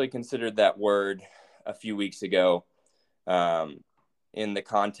I actually considered that word a few weeks ago in the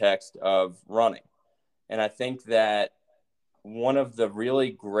context of running. And I think that one of the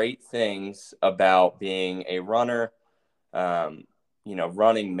really great things about being a runner,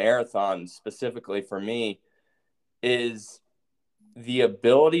 running marathons specifically for me, is the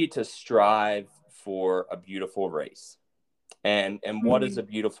ability to strive for a beautiful race. And what does a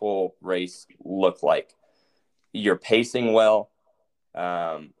beautiful race look like? You're pacing well.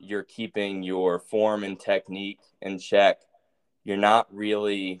 You're keeping your form and technique in check. You're not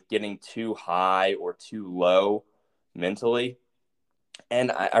really getting too high or too low mentally.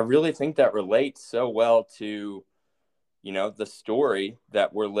 And I really think that relates so well to, the story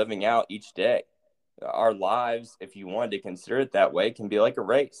that we're living out each day. Our lives, if you wanted to consider it that way, can be like a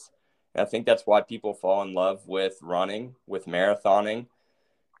race. And I think that's why people fall in love with running, with marathoning,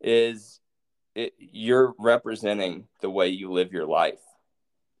 you're representing the way you live your life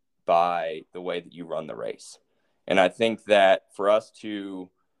by the way that you run the race. And I think that for us to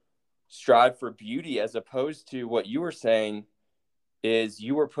strive for beauty, as opposed to what you were saying, is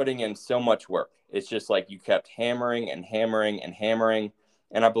you were putting in so much work. It's just like you kept hammering and hammering and hammering.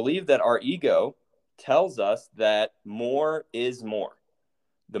 And I believe that our ego tells us that more is more.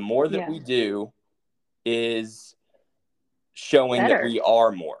 The more that we do is showing that we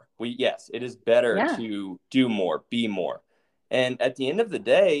are more. Yes, it is better to do more, be more. And at the end of the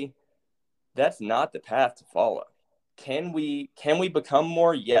day, that's not the path to follow. Can we become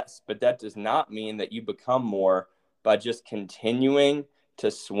more? Yes, but that does not mean that you become more by just continuing to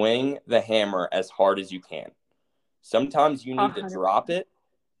swing the hammer as hard as you can. Sometimes you need 100%. To drop it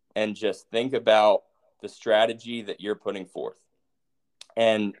and just think about the strategy that you're putting forth.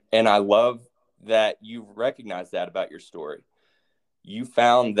 And I love that you recognize that about your story. You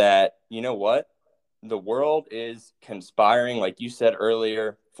found that, you know what? The world is conspiring, like you said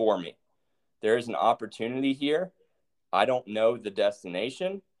earlier, for me. There is an opportunity here. I don't know the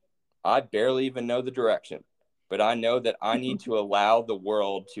destination. I barely even know the direction. But I know that I need to allow the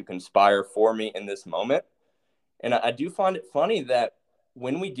world to conspire for me in this moment. And I do find it funny that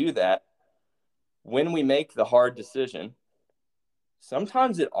when we do that, when we make the hard decision,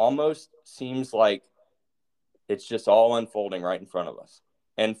 sometimes it almost seems like it's just all unfolding right in front of us.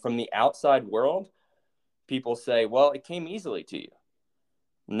 And from the outside world, people say, well, it came easily to you.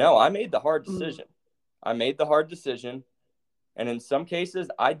 No, I made the hard decision. I made the hard decision. And in some cases,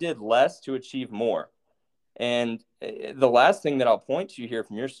 I did less to achieve more. And the last thing that I'll point to here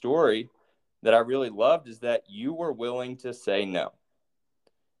from your story that I really loved is that you were willing to say no.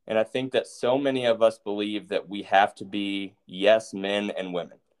 And I think that so many of us believe that we have to be yes men and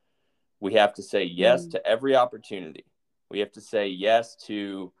women. We have to say yes to every opportunity. We have to say yes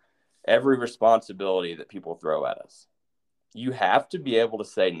to every responsibility that people throw at us. You have to be able to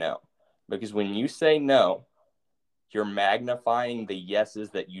say no, because when you say no, you're magnifying the yeses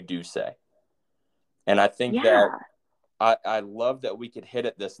that you do say. And I think that I love that we could hit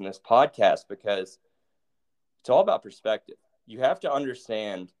at this in this podcast, because it's all about perspective. You have to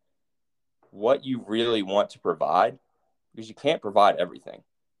understand what you really want to provide, because you can't provide everything.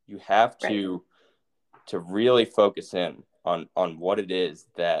 You have to really focus in on what it is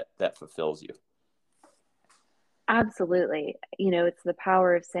that fulfills you. Absolutely. It's the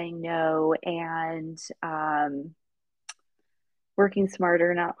power of saying no and working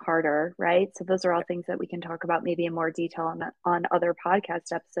smarter, not harder, right? So those are all things that we can talk about maybe in more detail on other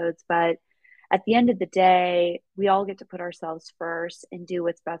podcast episodes. But at the end of the day, we all get to put ourselves first and do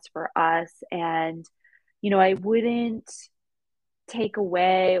what's best for us. And, I wouldn't take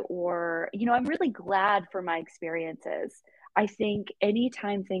away I'm really glad for my experiences. I think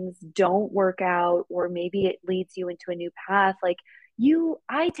anytime things don't work out, or maybe it leads you into a new path,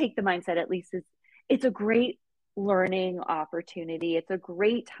 I take the mindset, at least, is it's a great learning opportunity. It's a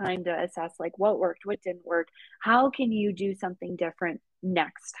great time to assess like what worked, what didn't work. How can you do something different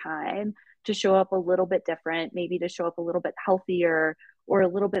next time to show up a little bit different, maybe to show up a little bit healthier or a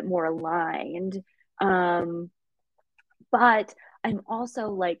little bit more aligned. But I'm also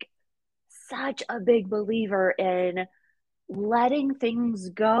like such a big believer in letting things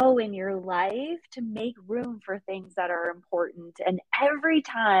go in your life to make room for things that are important. And every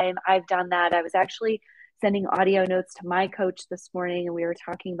time I've done that, I was actually sending audio notes to my coach this morning, and we were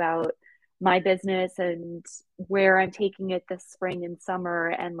talking about my business and where I'm taking it this spring and summer,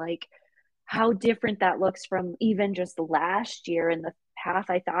 and like how different that looks from even just last year and the path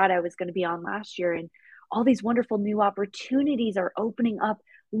I thought I was going to be on last year. And all these wonderful new opportunities are opening up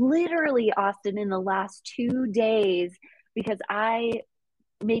literally, Austin, in the last 2 days because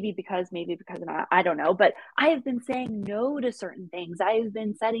maybe because not, I don't know, but I have been saying no to certain things. I have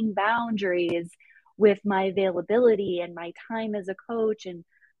been setting boundaries with my availability and my time as a coach and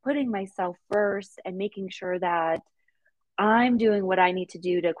putting myself first and making sure that I'm doing what I need to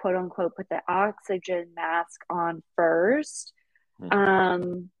do to quote unquote put the oxygen mask on first,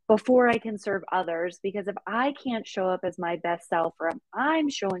 before I can serve others. Because if I can't show up as my best self, or I'm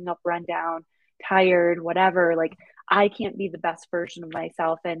showing up run down, tired, whatever, like I can't be the best version of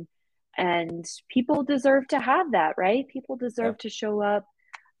myself. And people deserve to have that, right? People Yeah. deserve to show up,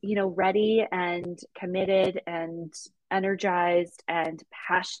 ready and committed and energized and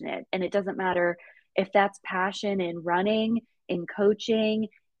passionate. And it doesn't matter if that's passion in running, in coaching,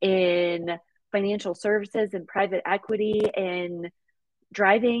 in financial services, in private equity, in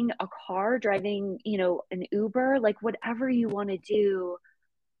driving a car, driving, an Uber, like whatever you want to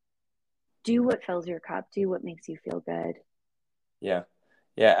do what fills your cup, do what makes you feel good. Yeah.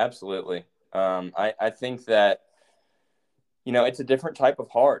 Yeah, absolutely. I think that, it's a different type of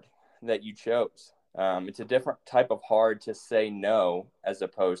hard that you chose. It's a different type of hard to say no as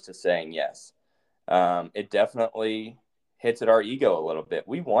opposed to saying yes. It definitely hits at our ego a little bit.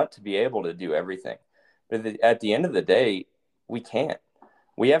 We want to be able to do everything, but at the end of the day, we can't.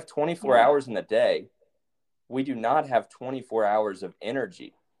 We have 24 hours in a day. We do not have 24 hours of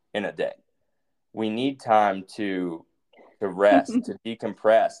energy in a day. We need time to rest, to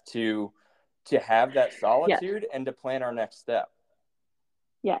decompress, to have that solitude, and to plan our next step.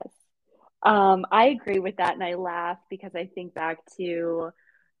 Yes. I agree with that. And I laugh because I think back to,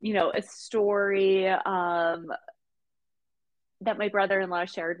 a story that my brother-in-law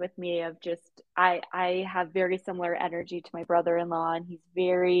shared with me of just, I have very similar energy to my brother-in-law, and he's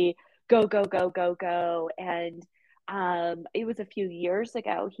very go, go, go, go, go. And it was a few years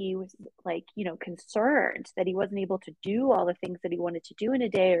ago, he was like, concerned that he wasn't able to do all the things that he wanted to do in a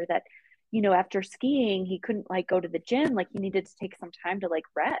day, or that, after skiing, he couldn't like go to the gym. Like he needed to take some time to like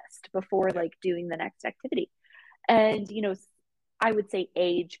rest before like doing the next activity. And, I would say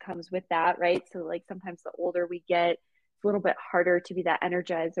age comes with that, right? So like sometimes the older we get, it's a little bit harder to be that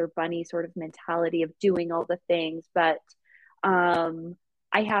energizer bunny sort of mentality of doing all the things. But I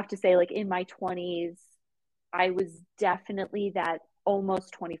have to say, like in my 20s, I was definitely that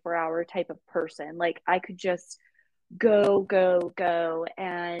almost 24-hour type of person. Like I could just go, go, go.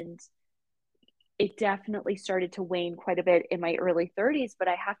 And it definitely started to wane quite a bit in my early 30s. But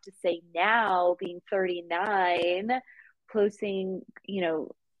I have to say now, being 39, closing,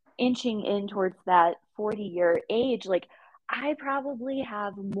 inching in towards that 40-year age, like I probably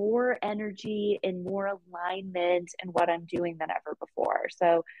have more energy and more alignment in what I'm doing than ever before.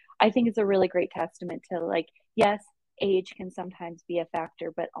 So I think it's a really great testament to like, yes, age can sometimes be a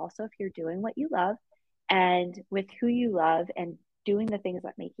factor, but also if you're doing what you love and with who you love and doing the things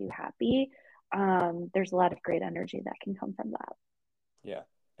that make you happy, there's a lot of great energy that can come from that. Yeah,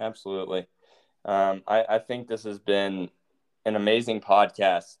 absolutely. I think this has been an amazing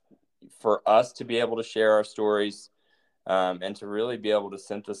podcast for us to be able to share our stories, and to really be able to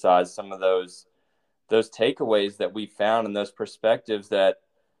synthesize some of those takeaways that we found and those perspectives that,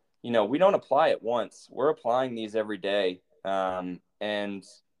 we don't apply at once. We're applying these every day, and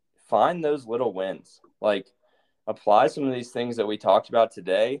find those little wins. Like apply some of these things that we talked about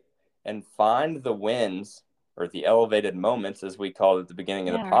today and find the wins, or the elevated moments, as we called it at the beginning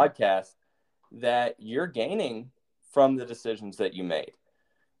of the podcast, that you're gaining from the decisions that you made.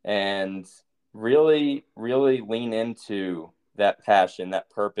 And really, really lean into that passion,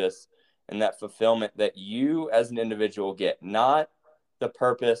 that purpose, and that fulfillment that you as an individual get, not the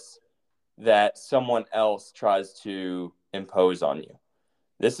purpose that someone else tries to impose on you.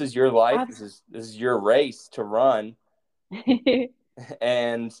 This is your life. This is your race to run.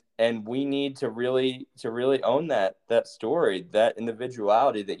 and we need to really own that story, that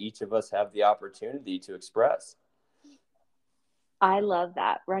individuality that each of us have the opportunity to express. I love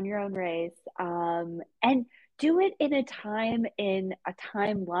that. Run your own race, and do it in a timeline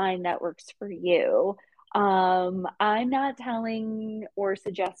that works for you. I'm not telling or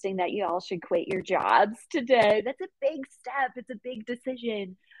suggesting that you all should quit your jobs today. That's a big step. It's a big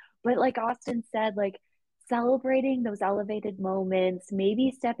decision. But like Austin said, like celebrating those elevated moments,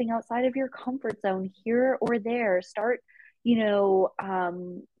 maybe stepping outside of your comfort zone here or there. Start, you know,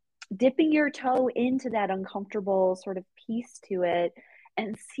 dipping your toe into that uncomfortable sort of piece to it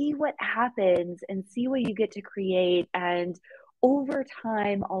and see what happens and see what you get to create. And over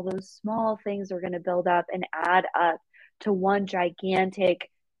time, all those small things are going to build up and add up to one gigantic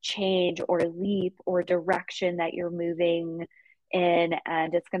change or leap or direction that you're moving in.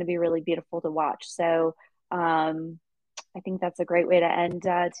 And it's going to be really beautiful to watch. So I think that's a great way to end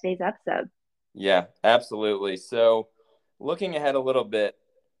today's episode. Yeah, absolutely. So looking ahead a little bit,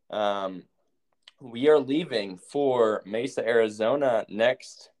 we are leaving for Mesa, Arizona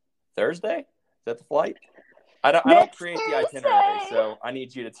next Thursday. Is that the flight? I don't create the itinerary, so I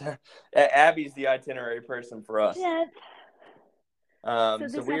need you to tell. Abby's the itinerary person for us. Yeah.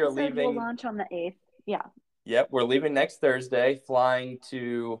 So we are leaving. Will launch on the 8th. Yeah. Yep, we're leaving next Thursday, flying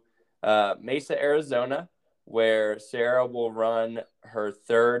to Mesa, Arizona, where Sarah will run her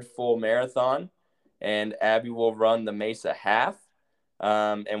 3rd full marathon, and Abby will run the Mesa half.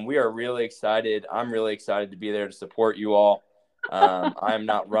 And we are really excited. I'm really excited to be there to support you all. I'm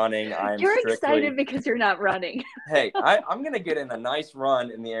not running. You're excited because you're not running. Hey, I'm going to get in a nice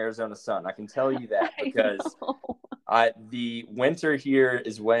run in the Arizona sun. I can tell you that, because the winter here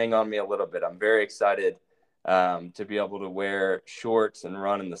is weighing on me a little bit. I'm very excited to be able to wear shorts and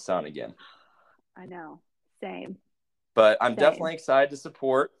run in the sun again. I know. Same. But I'm definitely excited to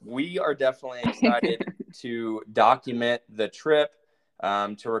support. We are definitely excited to document the trip,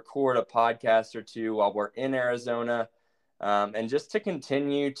 to record a podcast or two while we're in Arizona, and just to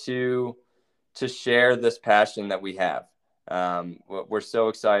continue to share this passion that we have. We're so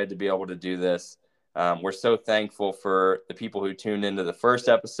excited to be able to do this. We're so thankful for the people who tuned into the first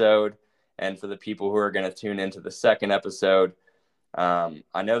episode and for the people who are going to tune into the second episode.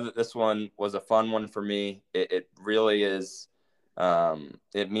 I know that this one was a fun one for me. It really is.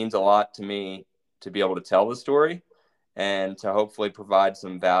 It means a lot to me to be able to tell the story and to hopefully provide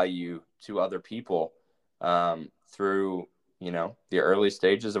some value to other people through, the early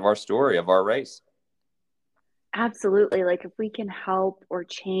stages of our story, of our race. Absolutely. Like if we can help or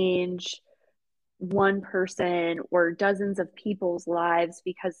change one person or dozens of people's lives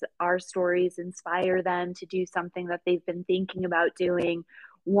because our stories inspire them to do something that they've been thinking about doing,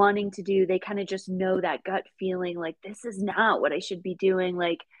 wanting to do, they kind of just know that gut feeling like this is not what I should be doing.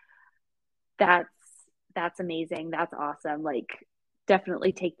 Like that's amazing. That's awesome. Like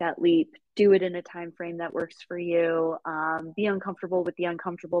definitely take that leap, do it in a time frame that works for you. Be uncomfortable with the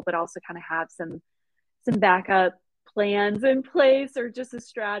uncomfortable, but also kind of have some backup plans in place or just a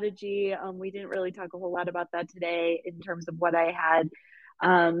strategy. We didn't really talk a whole lot about that today in terms of what I had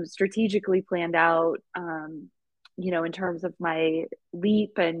strategically planned out, in terms of my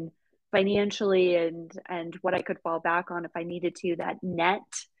leap and financially and what I could fall back on if I needed to, that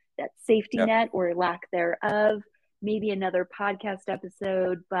safety net or lack thereof, maybe another podcast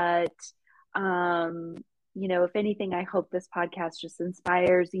episode. But, if anything, I hope this podcast just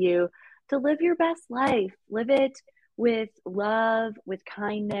inspires you to live your best life, live it with love, with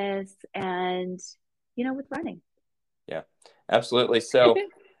kindness, and, with running. Yeah, absolutely. So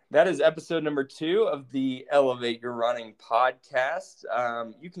that is episode number 2 of the Elevate Your Running podcast.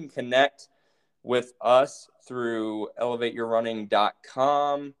 You can connect with us through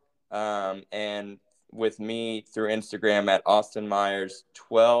elevateyourrunning.com and with me through Instagram at Austin Myers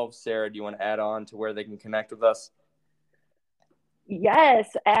 12. Sarah, do you want to add on to where they can connect with us? Yes,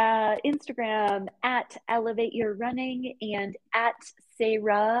 Instagram at Elevate Your Running and at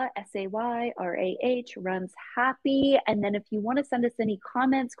Sayrah, Sayrah, Runs Happy. And then if you want to send us any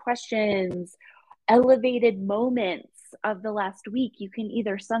comments, questions, elevated moments of the last week, you can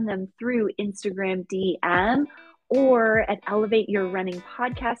either send them through Instagram DM or at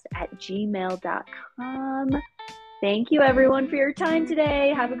elevateyourrunningpodcast@gmail.com. Thank you everyone for your time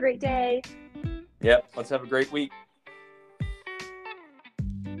today. Have a great day. Yep, let's have a great week.